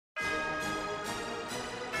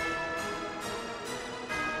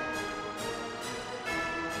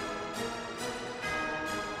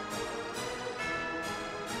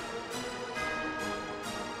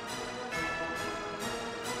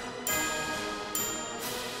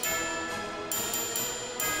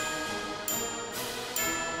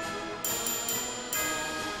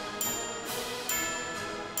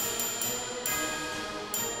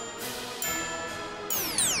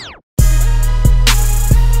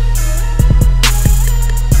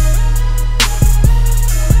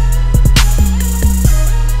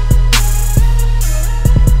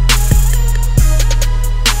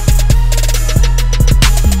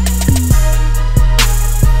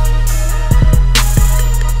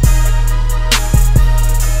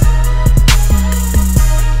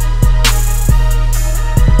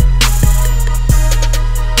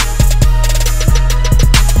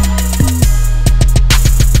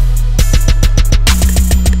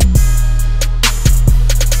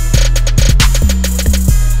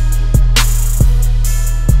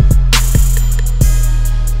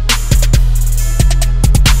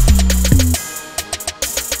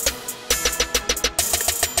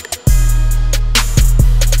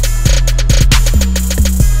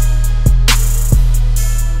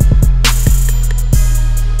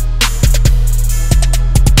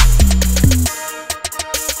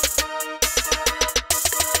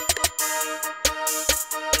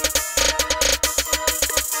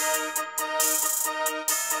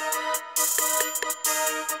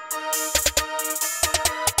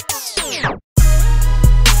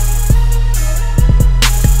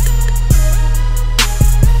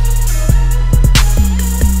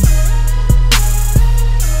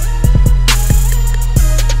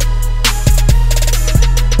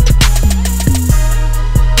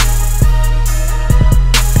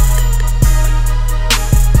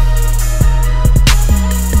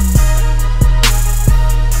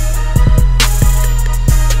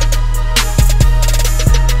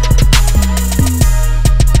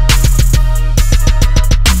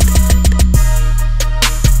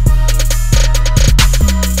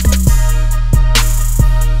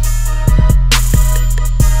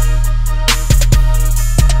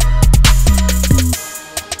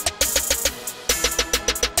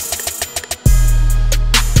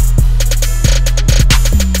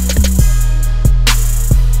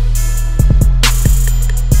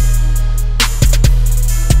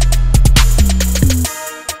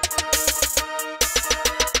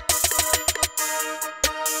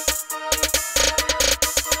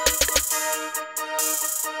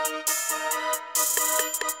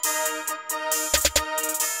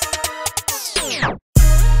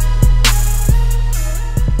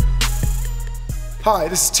Hi,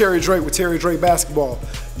 this is Terry Drake with Terry Drake Basketball.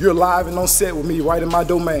 You're live and on set with me right in my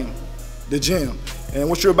domain, the gym. And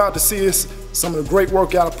what you're about to see is some of the great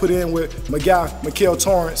workout I put in with my guy, Mikhail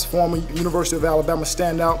Torrance, former University of Alabama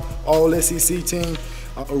standout, all-SEC team,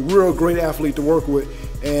 a real great athlete to work with,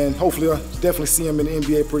 and hopefully I'll definitely see him in the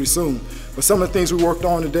NBA pretty soon. But some of the things we worked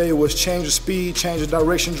on today was change of speed, change of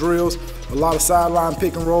direction drills, a lot of sideline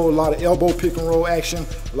pick and roll, a lot of elbow pick and roll action,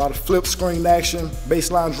 a lot of flip screen action,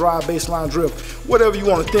 baseline drive, baseline drift. Whatever you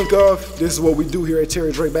want to think of, this is what we do here at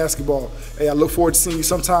Terry Drake Basketball. Hey, I look forward to seeing you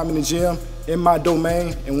sometime in the gym, in my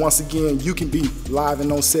domain, and once again, you can be live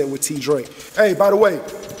and on set with T. Drake. Hey, by the way,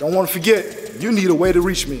 don't want to forget, you need a way to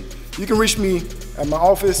reach me. You can reach me at my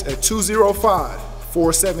office at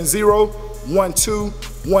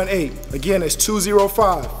 205-470-1218. Again, it's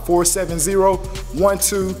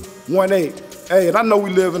 205-470-1218. Hey, and I know we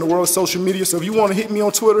live in the world of social media, so if you want to hit me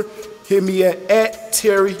on Twitter, hit me at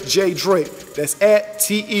Terry J. Drake. That's at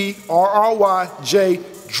Terryj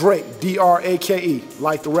Drake, D-R-A-K-E,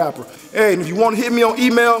 like the rapper. Hey, and if you want to hit me on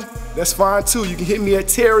email, that's fine too. You can hit me at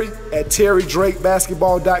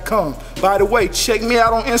terry@terrydrakebasketball.com. By the way, check me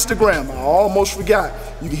out on Instagram. I almost forgot.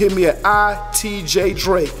 You can hit me at ITJ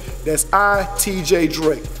Drake. That's ITJ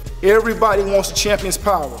Drake. Everybody wants the champion's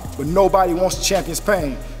power, but nobody wants the champion's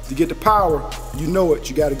pain. To get the power, you know it,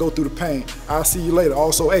 you got to go through the pain. I'll see you later.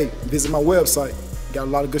 Also, hey, visit my website. Got a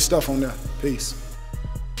lot of good stuff on there. Peace.